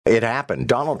It happened.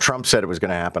 Donald Trump said it was going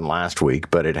to happen last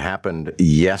week, but it happened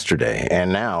yesterday.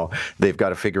 And now they've got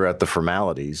to figure out the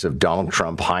formalities of Donald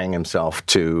Trump hiring himself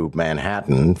to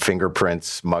Manhattan.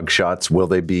 Fingerprints, mugshots, will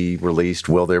they be released?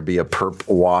 Will there be a perp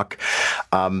walk?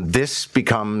 This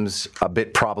becomes a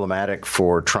bit problematic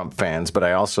for Trump fans, but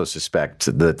I also suspect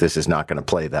that this is not going to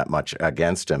play that much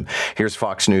against him. Here's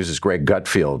Fox News' Greg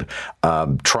Gutfeld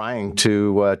trying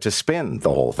to spin the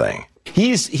whole thing.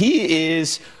 He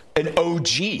is an OG,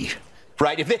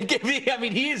 right? If they give me, I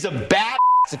mean, he is a bad.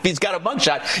 If he's got a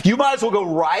mugshot, you might as well go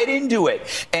right into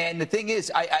it. And the thing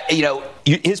is,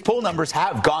 his poll numbers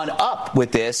have gone up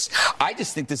with this. I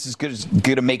just think this is going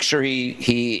to make sure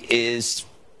he is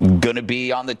going to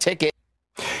be on the ticket.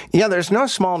 Yeah, there's no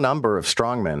small number of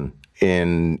strongmen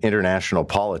in international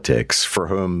politics for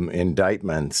whom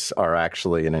indictments are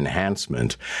actually an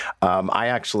enhancement. I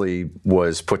actually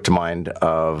was put to mind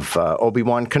of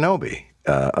Obi-Wan Kenobi.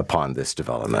 Upon this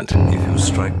development. If you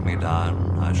strike me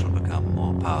down, I shall become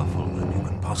more powerful than you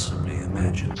can possibly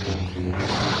imagine.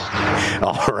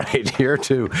 All right, here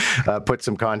to put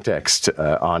some context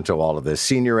onto all of this,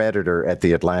 senior editor at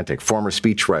The Atlantic, former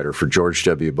speechwriter for George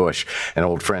W. Bush, and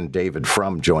old friend David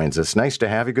Frum joins us. Nice to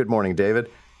have you. Good morning, David.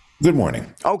 Good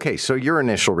morning. Okay, so your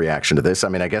initial reaction to this, I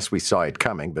mean, I guess we saw it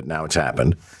coming, but now it's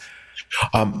happened.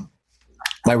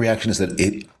 My reaction is that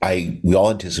we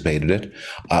all anticipated it,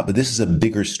 but this is a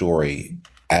bigger story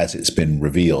as it's been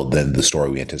revealed than the story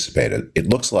we anticipated. It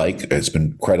looks like it's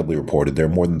been credibly reported there are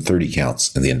more than 30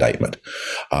 counts in the indictment.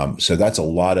 So that's a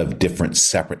lot of different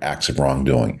separate acts of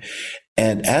wrongdoing.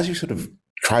 And as you sort of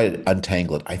try to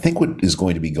untangle it, I think what is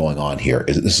going to be going on here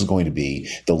is that this is going to be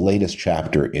the latest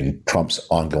chapter in Trump's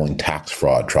ongoing tax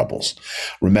fraud troubles.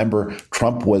 Remember,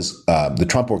 the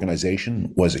Trump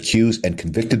Organization was accused and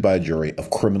convicted by a jury of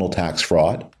criminal tax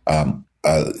fraud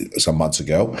some months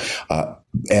ago.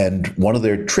 And one of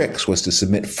their tricks was to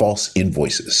submit false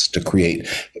invoices to create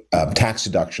tax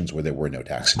deductions where there were no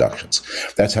tax deductions.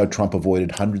 That's how Trump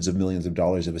avoided hundreds of millions of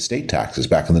dollars of estate taxes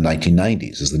back in the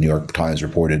 1990s, as the New York Times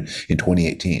reported in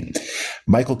 2018.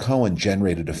 Michael Cohen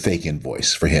generated a fake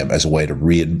invoice for him as a way to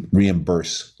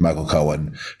reimburse Michael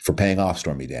Cohen for paying off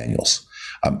Stormy Daniels.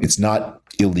 It's not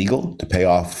illegal to pay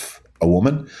off a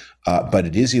woman, but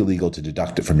it is illegal to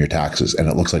deduct it from your taxes, and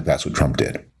it looks like that's what Trump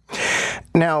did.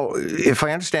 Now, if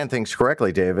I understand things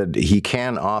correctly, David, he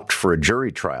can opt for a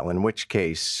jury trial, in which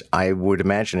case I would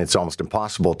imagine it's almost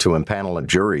impossible to impanel a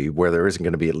jury where there isn't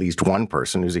going to be at least one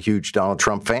person who's a huge Donald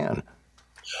Trump fan.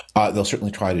 They'll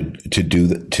certainly try to do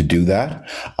that,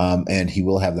 and he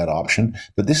will have that option.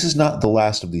 But this is not the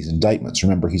last of these indictments.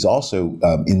 Remember, he's also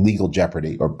in legal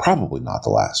jeopardy, or probably not the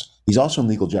last. He's also in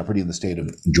legal jeopardy in the state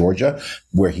of Georgia,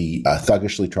 where he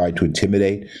thuggishly tried to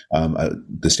intimidate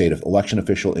the state of election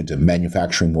official into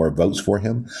manufacturing more votes for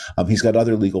him. He's got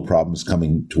other legal problems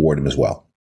coming toward him as well.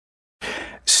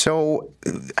 So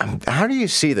how do you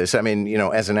see this? I mean,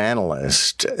 as an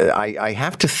analyst, I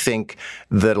have to think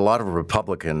that a lot of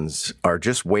Republicans are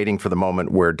just waiting for the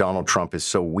moment where Donald Trump is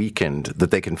so weakened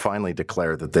that they can finally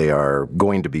declare that they are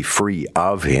going to be free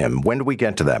of him. When do we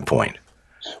get to that point?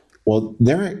 Well,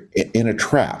 they're in a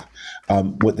trap.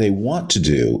 What they want to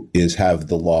do is have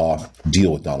the law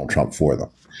deal with Donald Trump for them.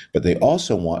 But they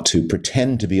also want to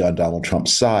pretend to be on Donald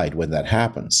Trump's side when that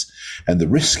happens. And the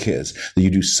risk is that you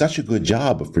do such a good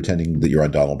job of pretending that you're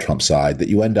on Donald Trump's side that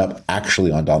you end up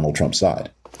actually on Donald Trump's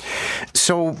side.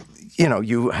 So,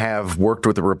 you have worked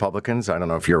with the Republicans. I don't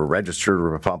know if you're a registered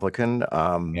Republican,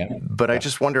 but I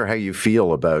just wonder how you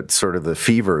feel about sort of the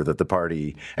fever that the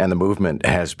party and the movement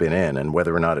has been in and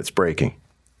whether or not it's breaking.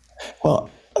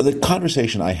 Well, the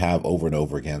conversation I have over and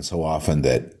over again so often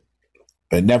that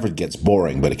it never gets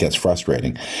boring, but it gets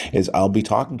frustrating, is I'll be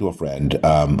talking to a friend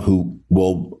who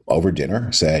will, over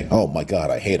dinner, say, "Oh, my God,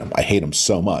 I hate him. I hate him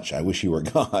so much. I wish he were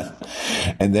gone."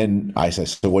 And then I say,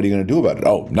 "So what are you going to do about it?"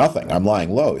 "Oh, nothing. I'm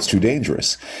lying low. It's too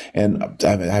dangerous." And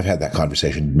I've had that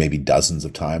conversation maybe dozens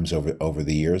of times over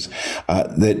the years.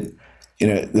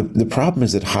 The problem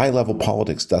is that high-level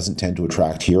politics doesn't tend to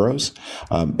attract heroes.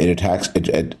 It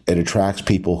attracts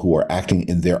people who are acting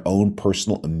in their own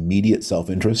personal, immediate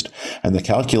self-interest. And the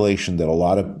calculation that a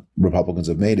lot of Republicans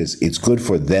have made is it's good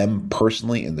for them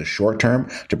personally in the short term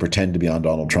to pretend to be on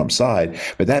Donald Trump's side.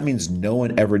 But that means no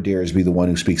one ever dares be the one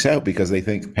who speaks out because they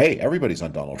think, hey, everybody's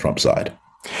on Donald Trump's side.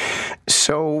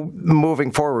 So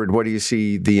moving forward, what do you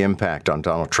see the impact on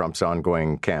Donald Trump's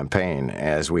ongoing campaign?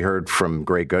 As we heard from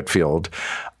Greg Gutfeld,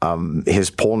 his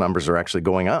poll numbers are actually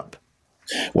going up.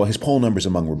 Well, his poll numbers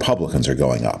among Republicans are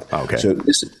going up. Okay. So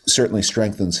this certainly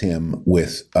strengthens him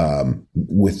with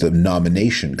the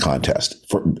nomination contest.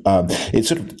 It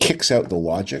sort of kicks out the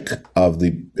logic of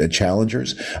the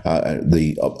challengers,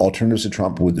 the alternatives to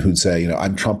Trump who'd say,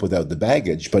 I'm Trump without the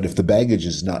baggage. But if the baggage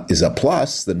is a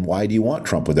plus, then why do you want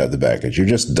Trump without the baggage? You're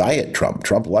just diet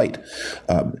Trump light.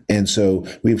 And so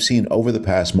we've seen over the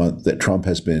past month that Trump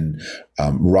has been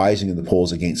rising in the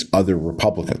polls against other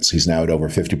Republicans. He's now at over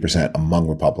 50% among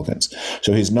Republicans.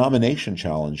 So his nomination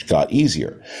challenge got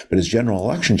easier, but his general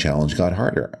election challenge got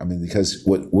harder. I mean, because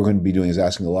what we're going to be doing is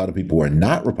asking a lot of people who are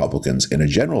not Republicans in a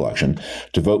general election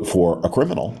to vote for a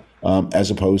criminal as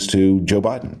opposed to Joe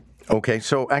Biden. Okay,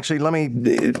 so actually,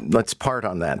 let's part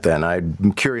on that then.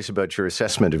 I'm curious about your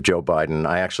assessment of Joe Biden.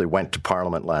 I actually went to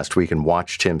Parliament last week and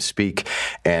watched him speak,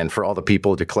 and for all the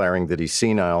people declaring that he's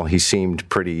senile, he seemed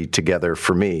pretty together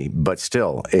for me. But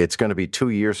still, it's going to be 2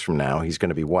 years from now. He's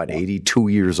going to be, 82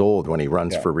 years old when he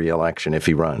runs for re-election, if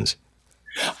he runs.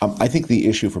 I think the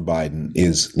issue for Biden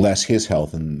is less his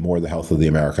health and more the health of the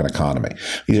American economy.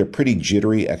 These are pretty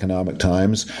jittery economic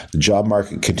times. The job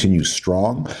market continues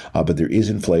strong, but there is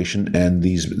inflation, and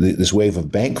this wave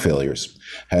of bank failures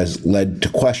has led to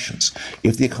questions.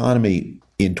 If the economy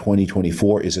in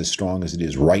 2024 is as strong as it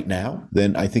is right now,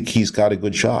 then I think he's got a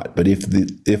good shot. But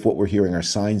if what we're hearing are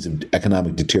signs of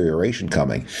economic deterioration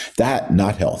coming, that,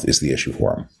 not health, is the issue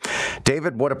for him.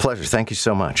 David, what a pleasure. Thank you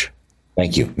so much.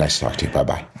 Thank you. Nice to talk to you.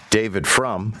 Bye-bye. David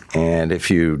Frum. And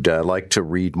if you'd like to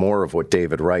read more of what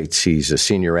David writes, he's a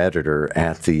senior editor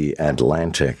at The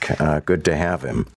Atlantic. Good to have him.